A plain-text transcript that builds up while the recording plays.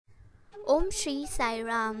Om Shri Sai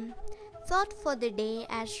Ram. Thought for the day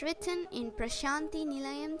as written in Prashanti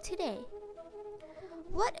Nilayam today.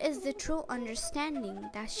 What is the true understanding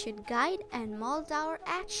that should guide and mold our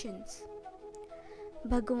actions?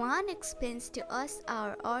 Bhagawan explains to us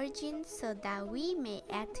our origins so that we may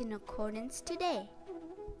act in accordance today.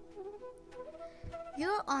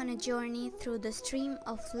 You're on a journey through the stream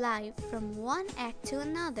of life from one act to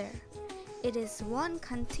another. It is one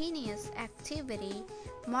continuous activity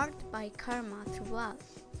marked by karma throughout.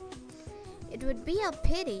 It would be a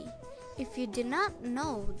pity if you did not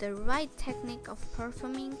know the right technique of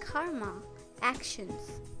performing karma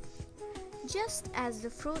actions. Just as the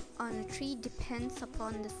fruit on a tree depends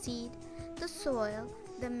upon the seed, the soil,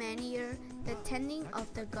 the manure, the tending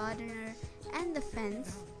of the gardener, and the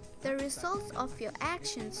fence, the results of your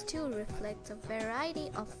actions too reflect a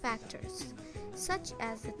variety of factors, such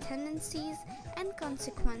as the tendencies and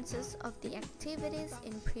consequences of the activities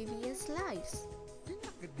in previous lives.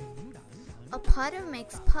 A potter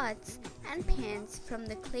makes pots and pans from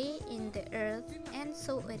the clay in the earth, and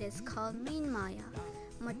so it is called mrinmaya,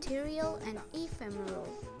 material and ephemeral.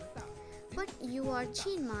 But you are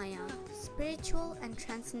Chinmaya, spiritual and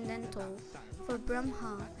transcendental, for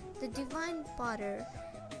Brahma, the divine potter,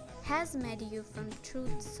 has made you from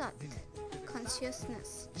truth Sath,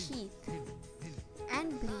 consciousness Chith,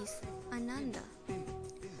 and Bliss, Ananda.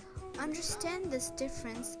 Understand this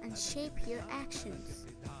difference and shape your actions.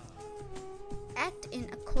 Act in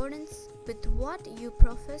accordance with what you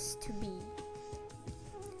profess to be.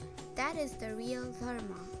 That is the real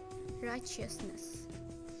Dharma, righteousness.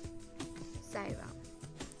 Sai Ram.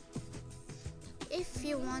 If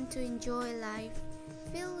you want to enjoy life,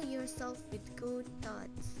 fill yourself with good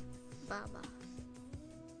thoughts. Baba.